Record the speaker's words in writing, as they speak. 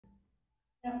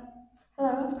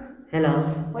Hello, Hello,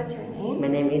 what's your my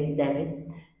name? name is David.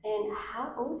 And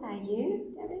how old are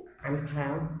you, David? I'm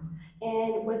 12.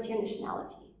 And what's your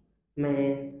nationality?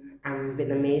 I'm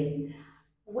Vietnamese.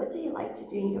 What do you like to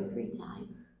do in your free time?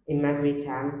 In my free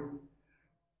time,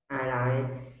 I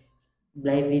like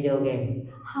play video game.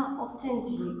 How often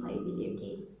do you play video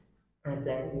games? I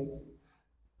play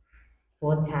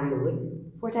 4 times a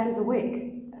week. 4 times a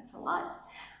week. That's a lot.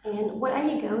 And what are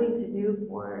you going to do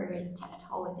for Tet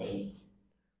holidays?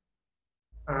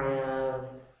 I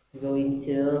going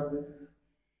to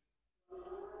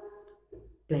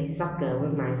play soccer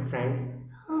with my friends.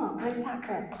 Oh, play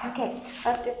soccer. Okay,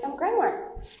 let's do some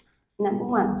grammar. Number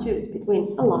one, choose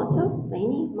between a lot of,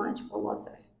 many, much, or lots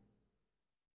of.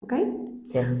 Okay,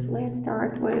 Yeah. let's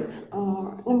start with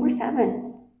number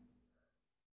seven.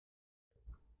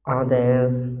 Are there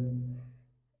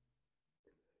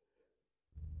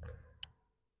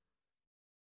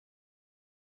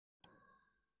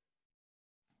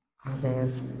are there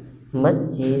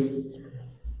much cheese?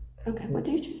 Okay, what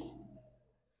do you choose?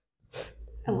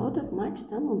 A lot of, much,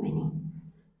 some, or many?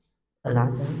 A lot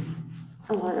of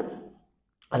A lot of.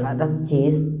 a lot of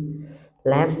cheese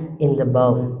left in the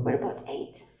bowl. What about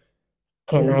eight?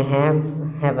 Can I have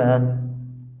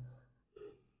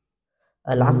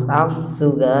a lot of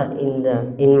sugar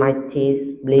in my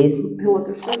tea, please? A lot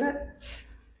of sugar?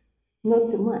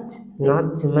 Not too much.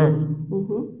 Not too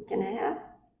much. Can I have?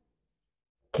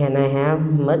 Can I have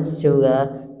much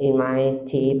sugar in my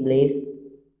tea, please?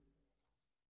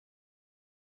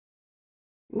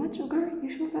 Much sugar?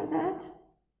 You sure about that?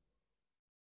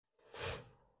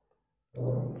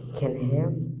 Can I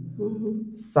have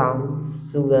Mm-hmm. some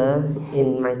sugar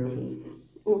in my tea?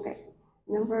 Okay.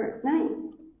 Number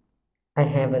nine. I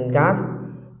haven't got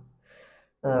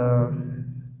uh,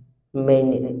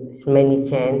 many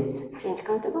chance Change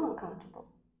countable, uncountable.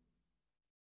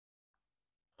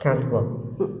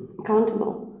 countable.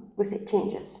 Countable. We say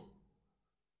changes.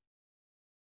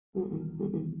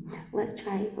 Let's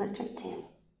try. Let's try 10.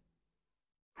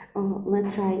 Oh,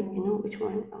 let's try. You know which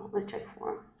one? Oh, let's try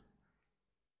 4.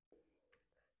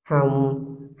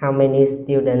 How many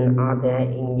students are there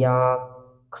in your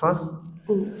course?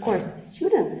 Of course,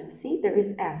 students. See, there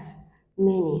is S.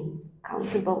 Many.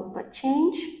 Countable, but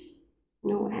change.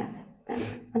 No S.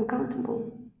 Then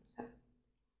uncountable. So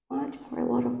much or a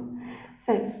lot of.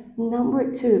 So number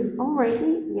 2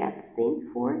 already, yet, since,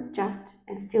 for, just,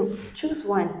 and still. Choose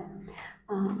one.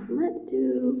 Let's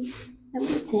do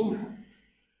number 10.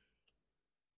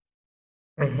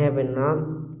 I have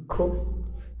not cooked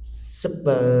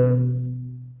supper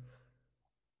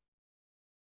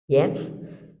yet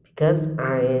because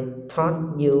I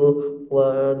thought you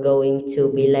were going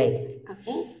to be late.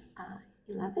 Okay.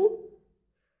 11.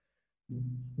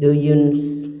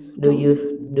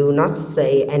 Do not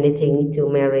say anything to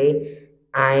Mary.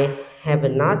 I have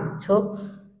not told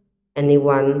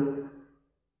anyone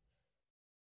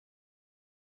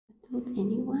Told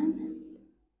anyone?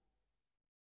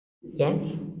 yet.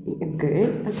 Yeah,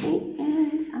 good. Okay.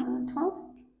 And 12.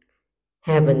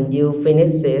 Haven't you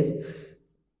finished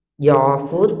your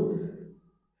food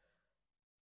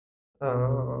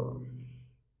uh,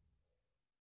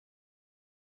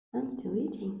 I'm still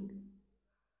eating.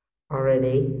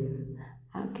 already?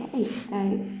 Okay, so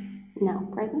now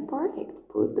present perfect.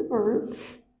 Put the verb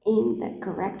in the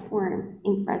correct form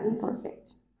in present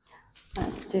perfect.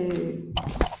 Let's do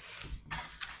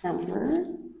number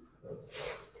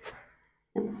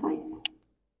number 5.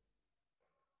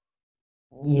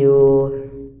 You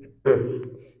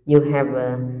you have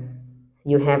a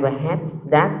you have had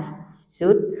that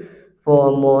suit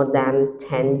for more than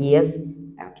 10 years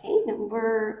Okay,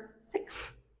 number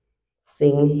 6.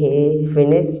 since he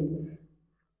finished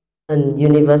in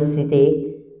university.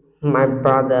 My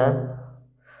brother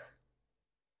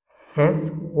has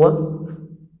worked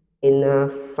in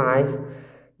 5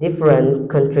 different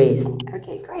countries.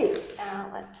 Okay, great. Now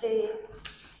let's do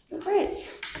the words.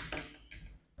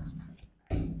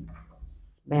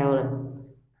 Bell là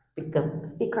speaker,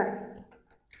 Speaker.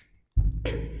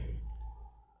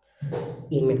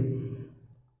 email,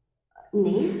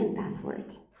 Name and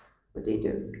password. What do you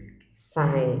do?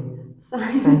 sign,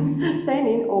 Sign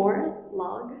in or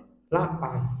log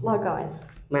on, log on.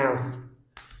 mouse,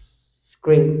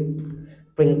 screen,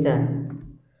 printer,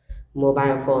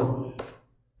 mobile phone,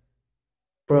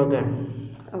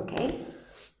 program, Okay.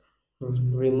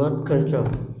 remote control.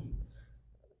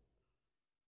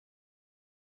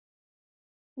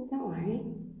 Don't worry.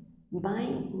 Buy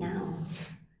now.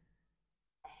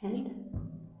 Head.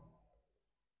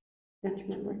 Don't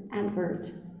remember.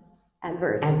 Advert.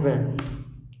 Advert. Advert,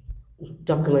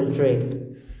 documentary,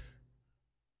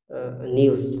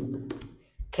 news,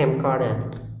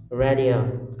 camcorder,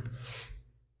 radio,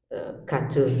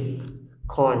 cartoon,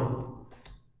 corn,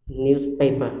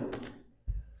 newspaper,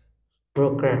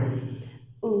 program.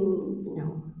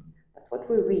 No, that's what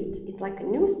we read. It's like a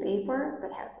newspaper,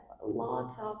 but has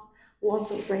lots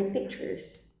of great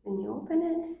pictures. When you open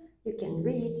it, you can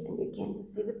read and you can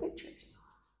see the pictures.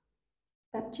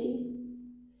 Tapji,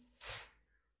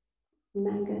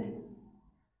 maga,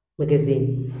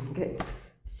 Magazine, good.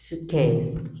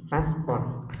 suitcase, passport,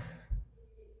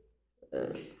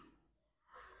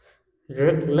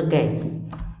 luggage,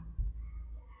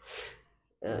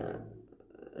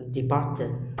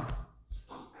 departure,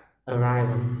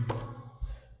 arrival,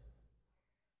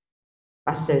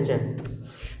 passenger,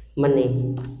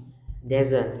 money,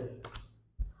 desert,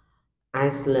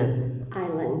 Iceland,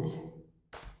 Island,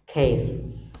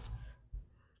 cave,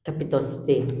 capital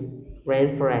city,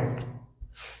 rainforest,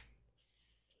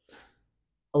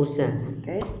 ocean,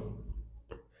 good,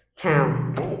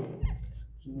 town, good,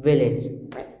 village,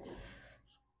 right.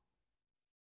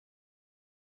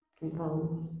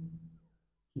 Vol,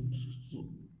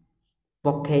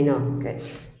 volcano, good.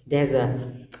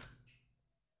 desert,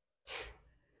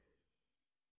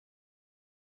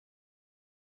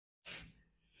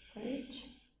 Search.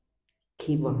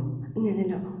 keyboard,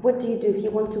 No. What do you do if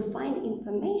you want to find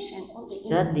information on the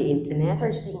search the internet,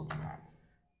 Search the internet.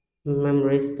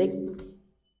 memory stick,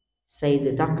 say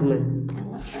the document,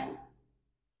 And last time.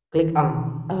 click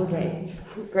on. Okay,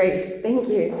 great. Thank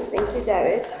you. Thank you,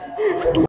 David.